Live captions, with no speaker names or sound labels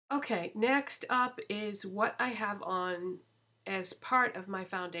Okay, next up is what I have on as part of my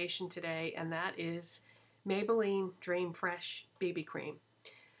foundation today, and that is Maybelline Dream Fresh BB Cream.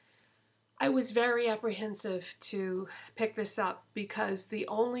 I was very apprehensive to pick this up because the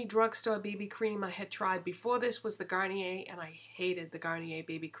only drugstore BB cream I had tried before this was the Garnier, and I hated the Garnier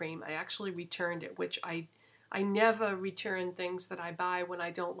BB cream. I actually returned it, which I never return things that I buy when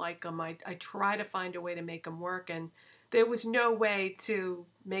I don't like them. I try to find a way to make them work, and there was no way to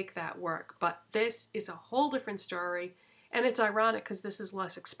make that work. But this is a whole different story, and it's ironic because this is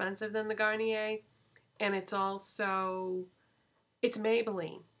less expensive than the Garnier, and it's Maybelline.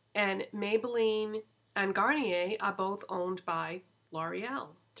 And Maybelline and Garnier are both owned by L'Oreal.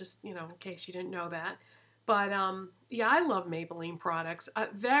 Just, in case you didn't know that. But yeah, I love Maybelline products.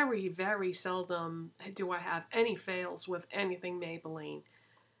 Very, very seldom do I have any fails with anything Maybelline.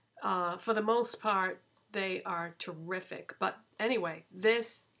 For the most part, they are terrific. But anyway,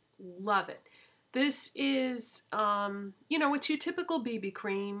 love it. This is, it's your typical BB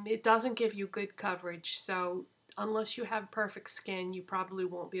cream. It doesn't give you good coverage, so unless you have perfect skin, you probably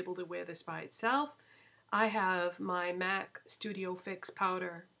won't be able to wear this by itself. I have my MAC Studio Fix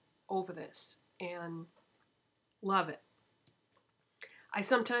powder over this and love it. I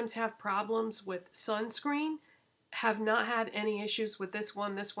sometimes have problems with sunscreen. Have not had any issues with this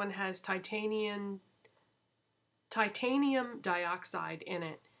one. This one has titanium dioxide in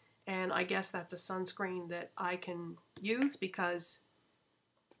it. And I guess that's a sunscreen that I can use because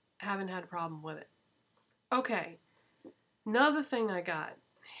I haven't had a problem with it. Okay, another thing I got,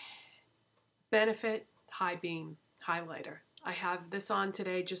 Benefit High Beam Highlighter. I have this on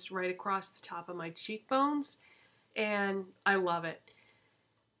today just right across the top of my cheekbones, and I love it.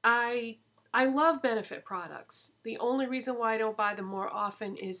 I love Benefit products. The only reason why I don't buy them more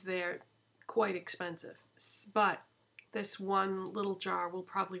often is they're quite expensive. But this one little jar will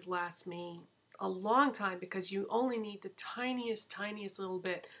probably last me a long time because you only need the tiniest little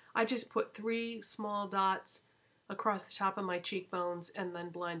bit. I just put 3 small dots across the top of my cheekbones and then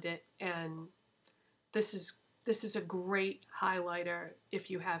blend it, and this is a great highlighter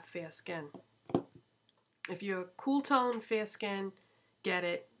if you have fair skin. If you're cool tone, fair skin, get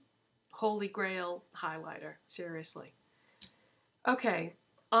it. Holy grail highlighter, seriously. Okay,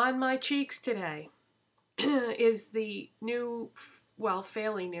 on my cheeks today is the new, well,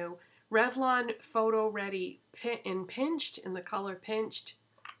 fairly new, Revlon Photo Ready Pinched, in the color Pinched,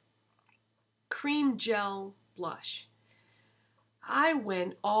 Cream Gel Blush. I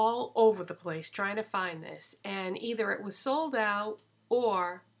went all over the place trying to find this, and either it was sold out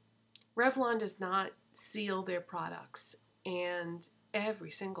or Revlon does not seal their products, and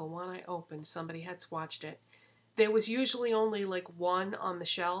every single one I opened, somebody had swatched it. There was usually only like one on the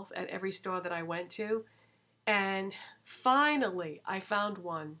shelf at every store that I went to, and finally I found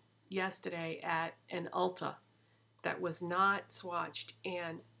one yesterday at an Ulta that was not swatched,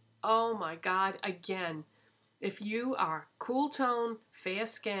 and oh my God, again, if you are cool tone, fair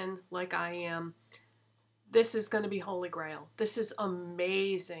skin like I am, this is going to be holy grail. This is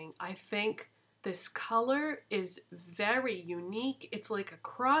amazing. I think this color is very unique. It's like a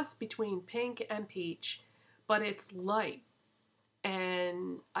cross between pink and peach, but it's light.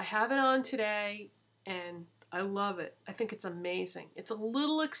 And I have it on today, and I love it. I think it's amazing. It's a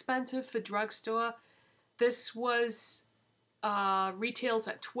little expensive for drugstore. This was retails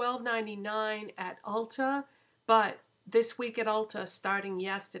at $12.99 at Ulta, but this week at Ulta, starting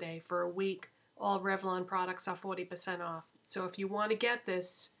yesterday for a week, all Revlon products are 40% off. So if you want to get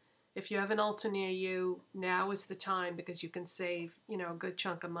this, if you have an Ulta near you, now is the time because you can save, a good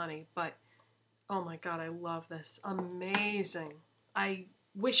chunk of money. But oh my God, I love this. Amazing. I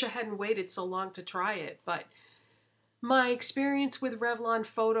wish I hadn't waited so long to try it, but my experience with Revlon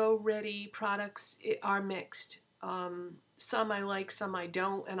Photo Ready products are mixed. Some I like, some I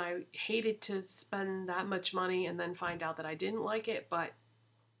don't, and I hated to spend that much money and then find out that I didn't like it, but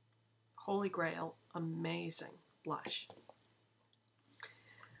holy grail, amazing blush.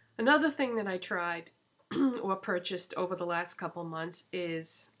 Another thing that I tried or purchased over the last couple months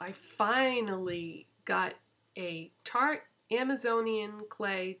is I finally got a Tarte Amazonian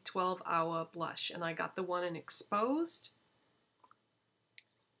Clay 12-Hour Blush, and I got the one in Exposed.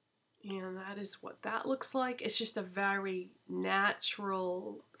 And that is what that looks like. It's just a very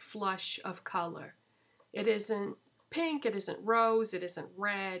natural flush of color. It isn't pink, it isn't rose, it isn't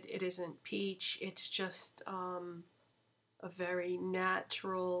red, it isn't peach. It's just a very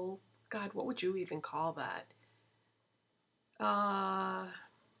natural, God, what would you even call that?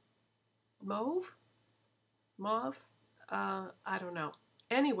 Mauve? Mauve? I don't know.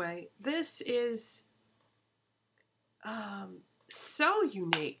 Anyway, this is so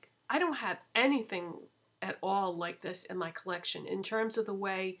unique. I don't have anything at all like this in my collection in terms of the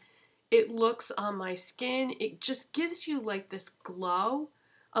way it looks on my skin. It just gives you like this glow.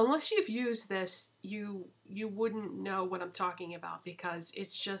 Unless you've used this, you wouldn't know what I'm talking about, because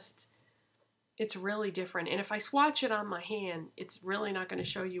it's really different. And if I swatch it on my hand, it's really not going to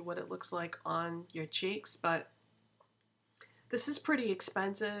show you what it looks like on your cheeks, but this is pretty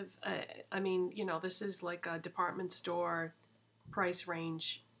expensive. I mean, you know, this is like a department store price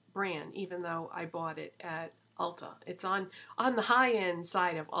range brand, even though I bought it at Ulta. It's on the high end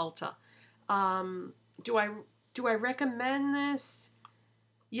side of Ulta. Do I recommend this?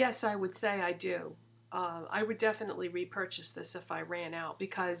 Yes, I would say I do. I would definitely repurchase this if I ran out,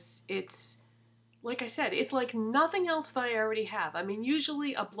 because it's, like I said, it's like nothing else that I already have. I mean,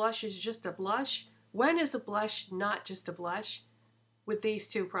 usually a blush is just a blush. When is a blush not just a blush? With these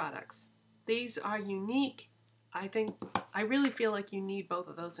two products. These are unique. I really feel like you need both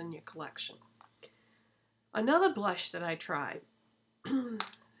of those in your collection. Another blush that I tried.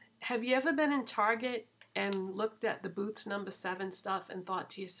 Have you ever been in Target and looked at the Boots No. 7 stuff and thought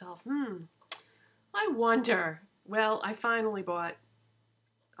to yourself, I wonder. Well, I finally bought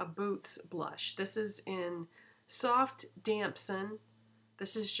a Boots blush. This is in Soft Damson.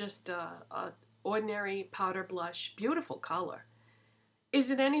 This is just a ordinary powder blush. Beautiful color.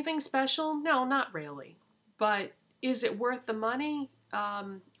 Is it anything special? No, not really. But is it worth the money?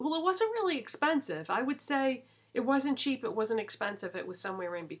 Well, it wasn't really expensive. I would say it wasn't cheap, it wasn't expensive, it was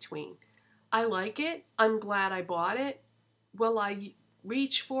somewhere in between. I like it. I'm glad I bought it. Will I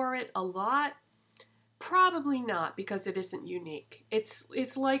reach for it a lot? Probably not, because it isn't unique.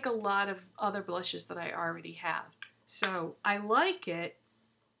 It's like a lot of other blushes that I already have. So I like it,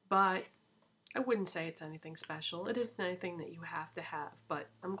 but I wouldn't say it's anything special. It isn't anything that you have to have, but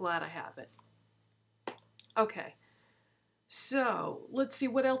I'm glad I have it. Okay, so let's see,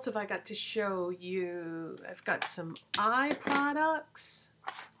 what else have I got to show you? I've got some eye products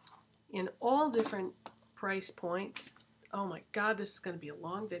in all different price points. Oh my God, this is going to be a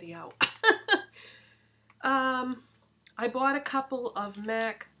long video. I bought a couple of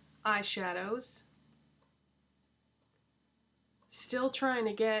MAC eyeshadows. Still trying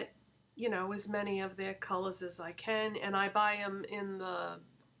to get, you know, as many of their colors as I can, and I buy them in the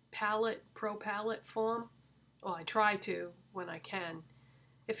Pro Palette form. Well, I try to when I can.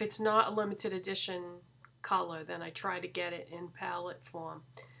 If it's not a limited edition color, then I try to get it in palette form.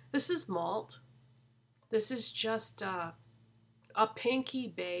 This is Malt. This is just a pinky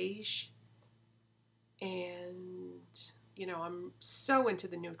beige, and you know, I'm so into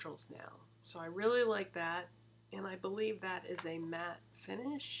the neutrals now, so I really like that, and I believe that is a matte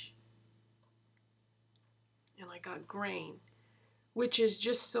finish. And I got Grain, which is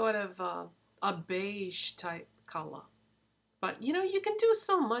just sort of a beige type color. But you know, you can do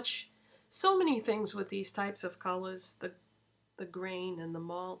so many things with these types of colors, the Grain and the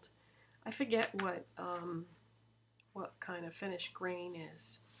Malt. I forget what kind of finish Grain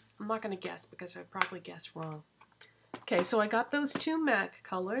is. I'm not going to guess, because I'd probably guess wrong. Okay, so I got those two MAC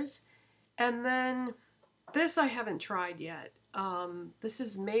colors, and then this I haven't tried yet. This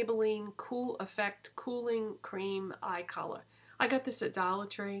is Maybelline Cool Effect Cooling Cream Eye Color. I got this at Dollar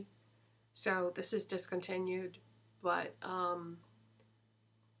Tree, so this is discontinued, but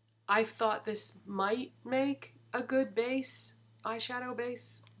I thought this might make a good base, eyeshadow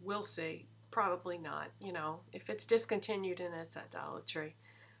base. We'll see. Probably not, you know, if it's discontinued and it's at Dollar Tree.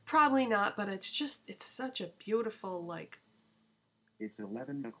 Probably not, but it's such a beautiful, like, it's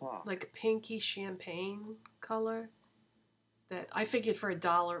 11 o'clock. Like pinky champagne color that I figured for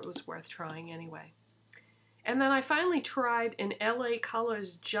 $1 it was worth trying anyway. And then I finally tried an LA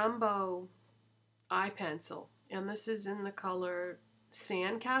Colors Jumbo eye pencil, and this is in the color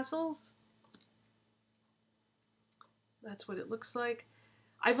Sandcastles. That's what it looks like.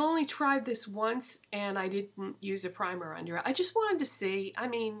 I've only tried this once, and I didn't use a primer under it. I just wanted to see. I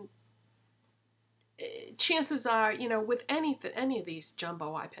mean, chances are, you know, with any of these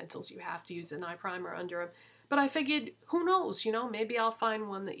jumbo eye pencils, you have to use an eye primer under them. But I figured, who knows, you know, maybe I'll find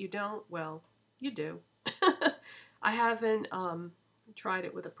one that you don't. Well, you do. I haven't tried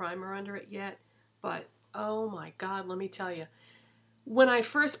it with a primer under it yet, but oh my God, let me tell you. When I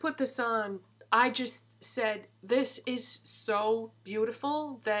first put this on, I just said, this is so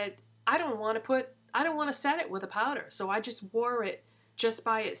beautiful that I don't want to set it with a powder. So I just wore it just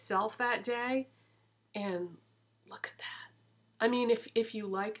by itself that day, and look at that. I mean, if you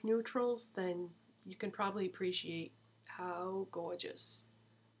like neutrals, then you can probably appreciate how gorgeous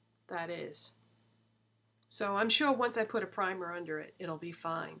that is. So I'm sure once I put a primer under it, it'll be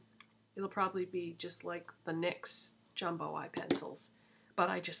fine. It'll probably be just like the NYX jumbo eye pencils. But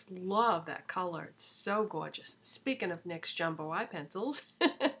I just love that color. It's so gorgeous. Speaking of NYX jumbo eye pencils,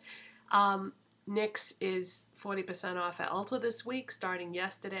 NYX is 40% off at Ulta this week, starting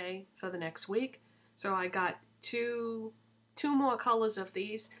yesterday for the next week. So I got two more colors of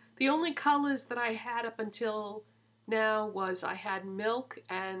these. The only colors that I had up until now was I had milk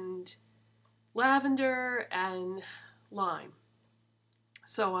and lavender and lime.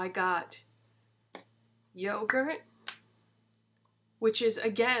 So I got yogurt, which is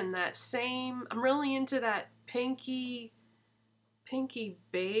again that same, I'm really into that pinky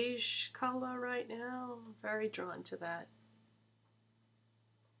beige color right now. I'm very drawn to that.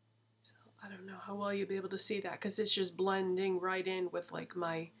 So I don't know how well you'll be able to see that because it's just blending right in with like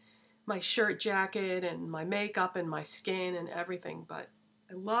my shirt jacket and my makeup and my skin and everything, but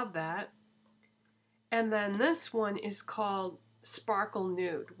I love that. And then this one is called Sparkle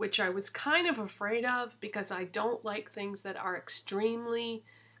Nude, which I was kind of afraid of because I don't like things that are extremely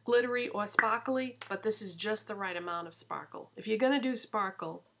glittery or sparkly, but this is just the right amount of sparkle. If you're going to do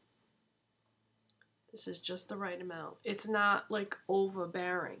sparkle, this is just the right amount. It's not like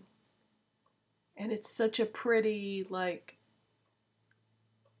overbearing. And it's such a pretty, like,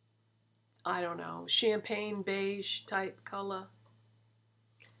 I don't know, champagne beige type color.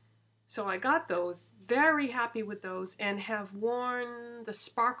 So I got those, very happy with those, and have worn the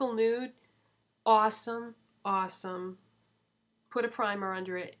Sparkle Nude. Awesome, awesome. Put a primer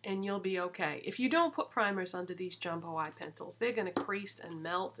under it and you'll be okay. If you don't put primers under these jumbo eye pencils, they're going to crease and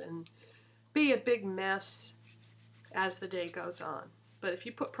melt and be a big mess as the day goes on. But if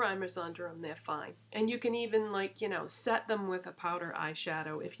you put primers under them, they're fine. And you can even, like, you know, set them with a powder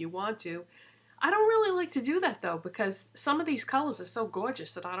eyeshadow if you want to. I don't really like to do that, though, because some of these colors are so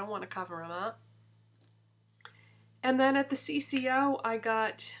gorgeous that I don't want to cover them up. And then at the CCO, I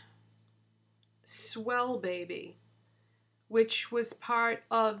got Swell Baby, which was part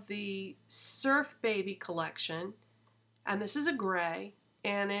of the Surf Baby collection. And this is a gray,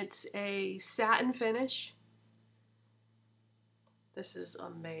 and it's a satin finish. This is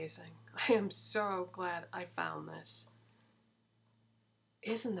amazing. I am so glad I found this.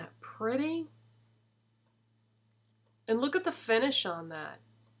 Isn't that pretty? And look at the finish on that.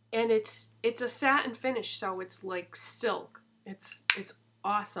 And it's a satin finish, so it's like silk. It's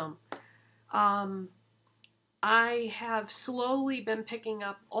awesome. I have slowly been picking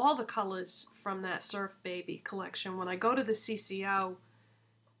up all the colors from that Surf Baby collection. When I go to the CCO,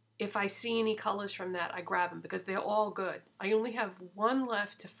 if I see any colors from that, I grab them because they're all good. I only have one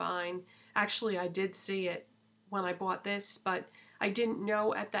left to find. Actually, I did see it when I bought this, but I didn't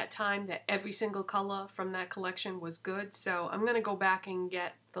know at that time that every single color from that collection was good. So I'm going to go back and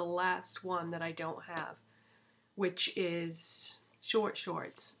get the last one that I don't have, which is Short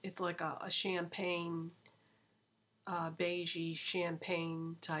Shorts. It's like a champagne, beigey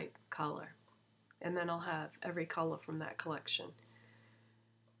champagne type color. And then I'll have every color from that collection.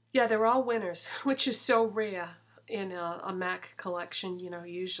 Yeah, they're all winners, which is so rare in a MAC collection. You know,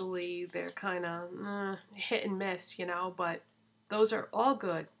 usually they're kind of hit and miss, you know, but those are all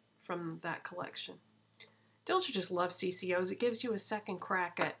good from that collection. Don't you just love CCOs? It gives you a second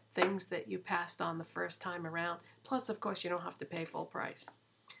crack at things that you passed on the first time around. Plus, of course, you don't have to pay full price.